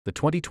The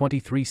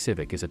 2023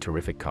 Civic is a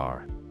terrific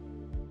car.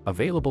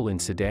 Available in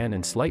sedan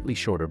and slightly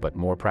shorter but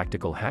more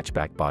practical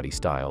hatchback body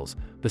styles,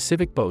 the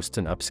Civic boasts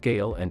an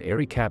upscale and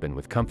airy cabin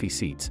with comfy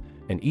seats,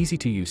 an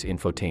easy-to-use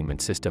infotainment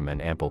system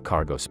and ample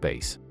cargo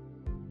space.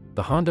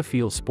 The Honda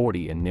feels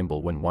sporty and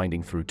nimble when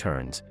winding through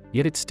turns,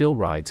 yet it still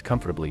rides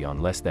comfortably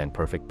on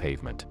less-than-perfect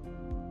pavement.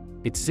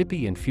 It's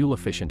zippy and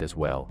fuel-efficient as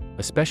well,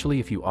 especially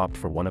if you opt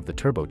for one of the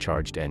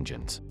turbocharged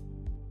engines.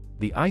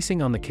 The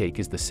icing on the cake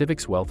is the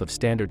Civic's wealth of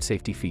standard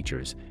safety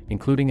features,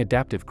 including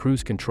adaptive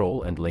cruise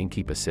control and lane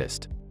keep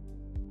assist.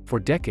 For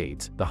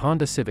decades, the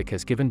Honda Civic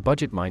has given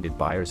budget-minded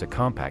buyers a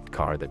compact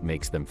car that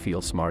makes them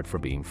feel smart for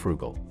being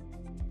frugal.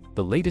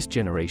 The latest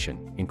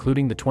generation,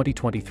 including the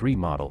 2023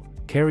 model,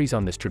 carries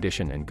on this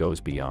tradition and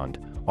goes beyond,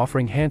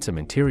 offering handsome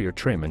interior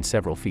trim and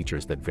several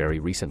features that very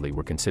recently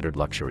were considered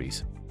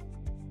luxuries.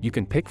 You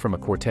can pick from a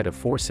quartet of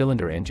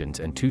 4-cylinder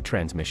engines and 2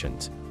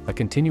 transmissions, a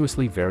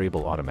continuously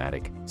variable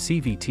automatic,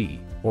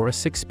 CVT, or a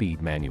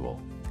 6-speed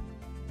manual.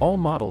 All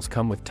models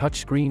come with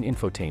touchscreen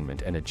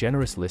infotainment and a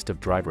generous list of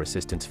driver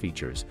assistance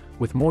features,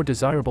 with more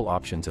desirable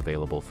options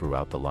available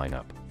throughout the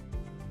lineup.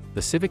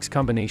 The Civic's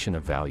combination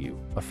of value,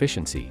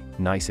 efficiency,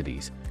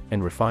 niceties,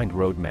 and refined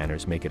road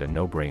manners make it a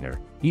no-brainer,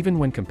 even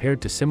when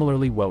compared to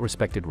similarly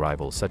well-respected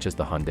rivals such as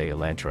the Hyundai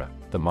Elantra,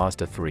 the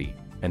Mazda 3,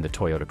 and the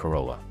Toyota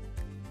Corolla.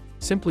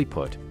 Simply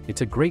put,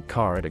 it's a great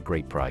car at a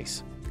great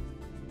price.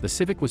 The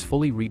Civic was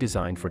fully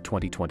redesigned for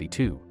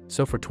 2022,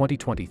 so for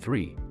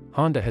 2023,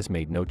 Honda has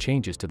made no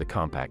changes to the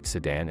compact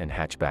sedan and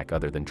hatchback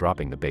other than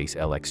dropping the base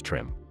LX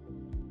trim.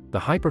 The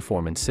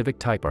high-performance Civic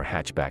Type R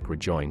hatchback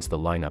rejoins the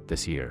lineup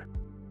this year.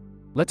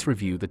 Let's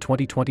review the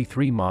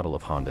 2023 model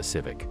of Honda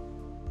Civic.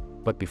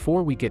 But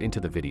before we get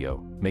into the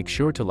video, make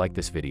sure to like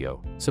this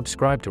video,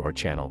 subscribe to our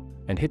channel,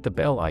 and hit the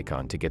bell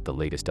icon to get the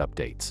latest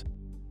updates.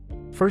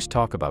 First,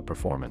 talk about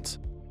performance.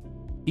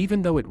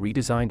 Even though it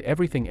redesigned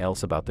everything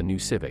else about the new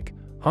Civic,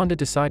 Honda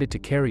decided to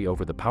carry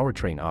over the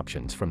powertrain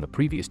options from the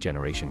previous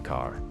generation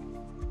car.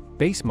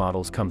 Base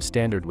models come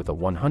standard with a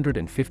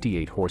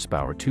 158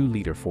 horsepower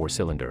 2-liter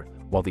 4-cylinder,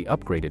 while the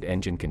upgraded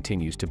engine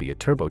continues to be a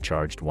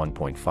turbocharged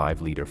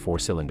 1.5-liter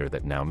 4-cylinder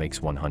that now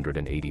makes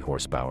 180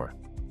 horsepower.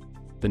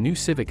 The new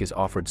Civic is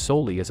offered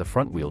solely as a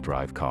front-wheel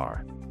drive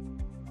car.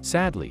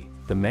 Sadly,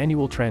 the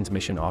manual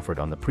transmission offered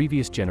on the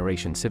previous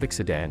generation Civic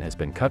sedan has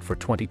been cut for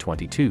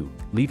 2022,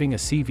 leaving a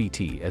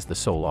CVT as the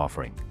sole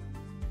offering.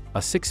 A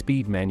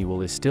 6-speed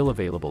manual is still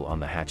available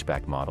on the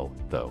hatchback model,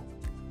 though.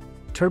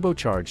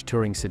 Turbocharged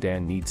touring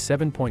sedan needs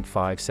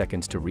 7.5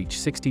 seconds to reach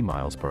 60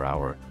 miles per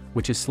hour,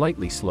 which is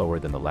slightly slower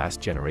than the last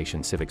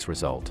generation Civic's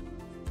result.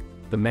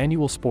 The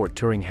manual sport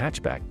touring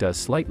hatchback does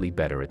slightly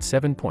better at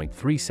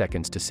 7.3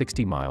 seconds to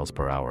 60 miles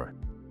per hour.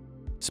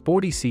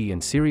 Sporty C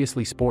and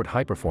Seriously Sport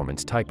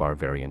high-performance Type R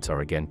variants are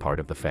again part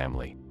of the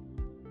family.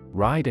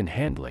 Ride and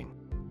handling.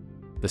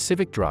 The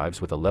Civic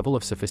drives with a level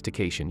of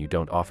sophistication you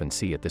don't often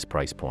see at this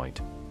price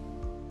point.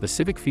 The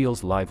Civic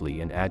feels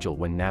lively and agile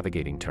when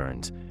navigating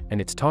turns,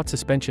 and its taut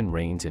suspension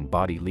reins and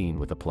body lean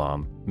with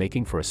aplomb,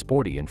 making for a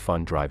sporty and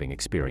fun driving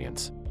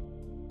experience.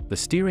 The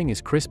steering is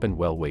crisp and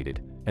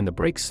well-weighted, and the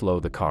brakes slow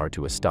the car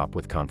to a stop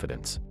with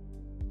confidence.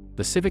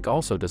 The Civic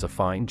also does a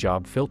fine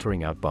job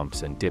filtering out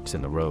bumps and dips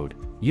in the road,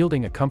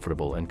 yielding a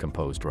comfortable and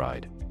composed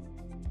ride.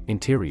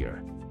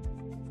 Interior.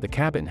 The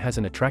cabin has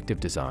an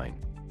attractive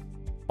design.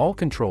 All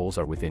controls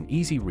are within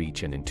easy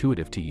reach and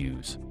intuitive to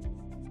use.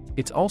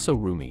 It's also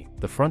roomy,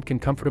 the front can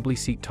comfortably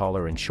seat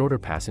taller and shorter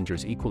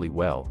passengers equally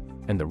well,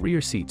 and the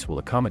rear seats will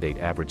accommodate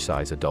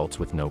average-size adults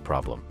with no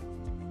problem.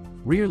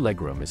 Rear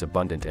legroom is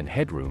abundant and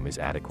headroom is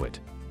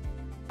adequate.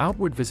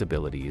 Outward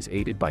visibility is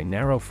aided by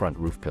narrow front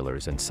roof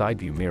pillars and side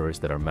view mirrors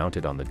that are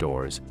mounted on the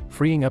doors,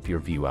 freeing up your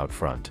view out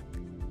front.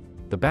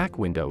 The back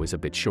window is a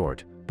bit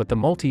short, but the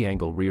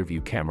multi-angle rear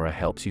view camera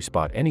helps you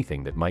spot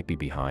anything that might be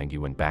behind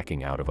you when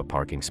backing out of a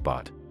parking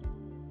spot.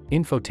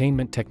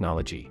 Infotainment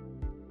technology.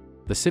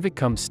 The Civic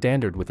comes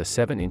standard with a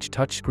 7-inch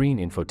touchscreen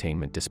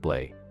infotainment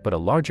display, but a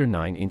larger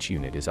 9-inch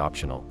unit is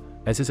optional,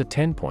 as is a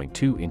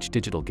 10.2-inch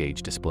digital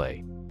gauge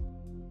display.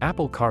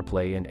 Apple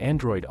CarPlay and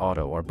Android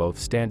Auto are both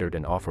standard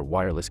and offer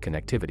wireless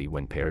connectivity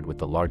when paired with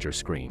the larger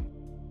screen.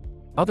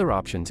 Other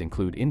options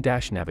include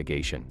in-dash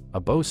navigation, a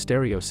Bose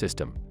stereo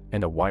system,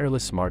 and a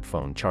wireless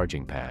smartphone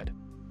charging pad.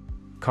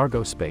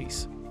 Cargo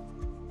space.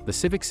 The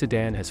Civic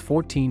sedan has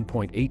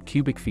 14.8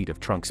 cubic feet of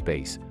trunk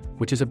space,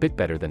 which is a bit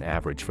better than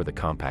average for the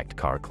compact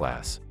car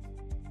class.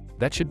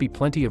 That should be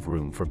plenty of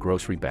room for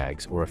grocery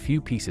bags or a few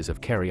pieces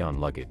of carry-on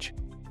luggage.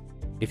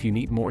 If you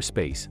need more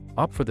space,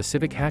 opt for the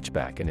Civic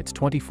hatchback and its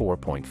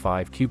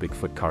 24.5 cubic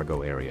foot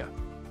cargo area.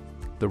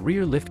 The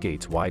rear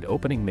liftgate's wide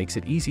opening makes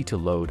it easy to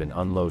load and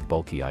unload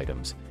bulky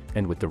items,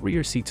 and with the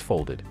rear seats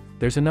folded,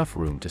 there's enough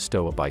room to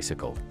stow a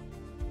bicycle.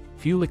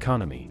 Fuel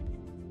economy.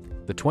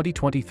 The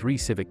 2023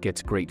 Civic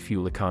gets great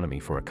fuel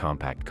economy for a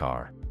compact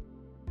car.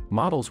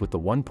 Models with the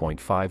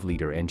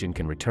 1.5-liter engine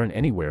can return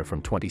anywhere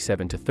from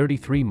 27 to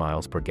 33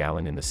 miles per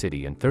gallon in the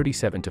city and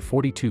 37 to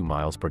 42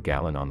 miles per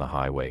gallon on the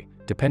highway,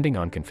 depending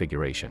on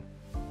configuration.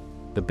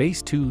 The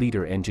base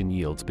 2-liter engine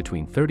yields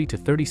between 30 to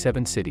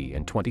 37 city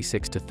and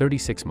 26 to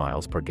 36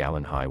 miles per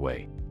gallon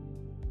highway.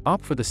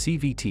 Opt for the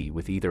CVT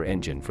with either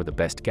engine for the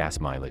best gas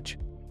mileage.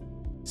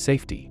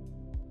 Safety.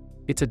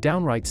 It's a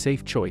downright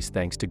safe choice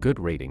thanks to good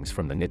ratings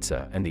from the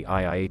NHTSA and the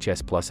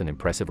IIHS plus an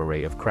impressive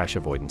array of crash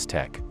avoidance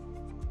tech.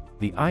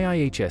 The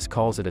IIHS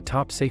calls it a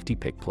top safety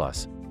pick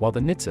plus, while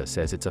the NHTSA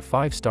says it's a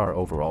 5-star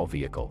overall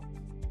vehicle.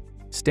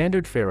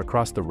 Standard fare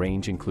across the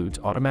range includes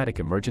automatic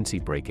emergency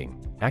braking,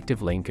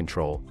 active lane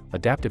control,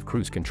 adaptive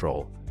cruise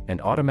control,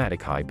 and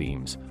automatic high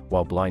beams,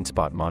 while blind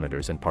spot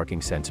monitors and parking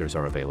sensors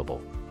are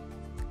available.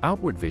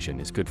 Outward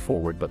vision is good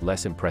forward but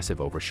less impressive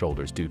over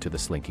shoulders due to the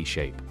slinky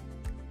shape.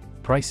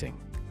 Pricing.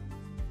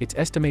 Its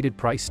estimated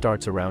price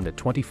starts around at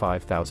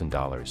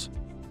 $25,000.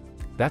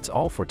 That's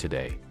all for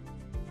today.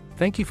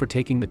 Thank you for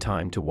taking the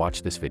time to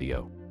watch this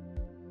video.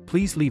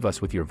 Please leave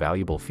us with your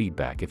valuable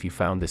feedback if you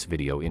found this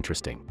video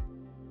interesting.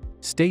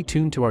 Stay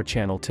tuned to our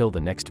channel till the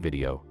next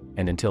video,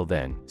 and until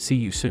then, see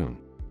you soon.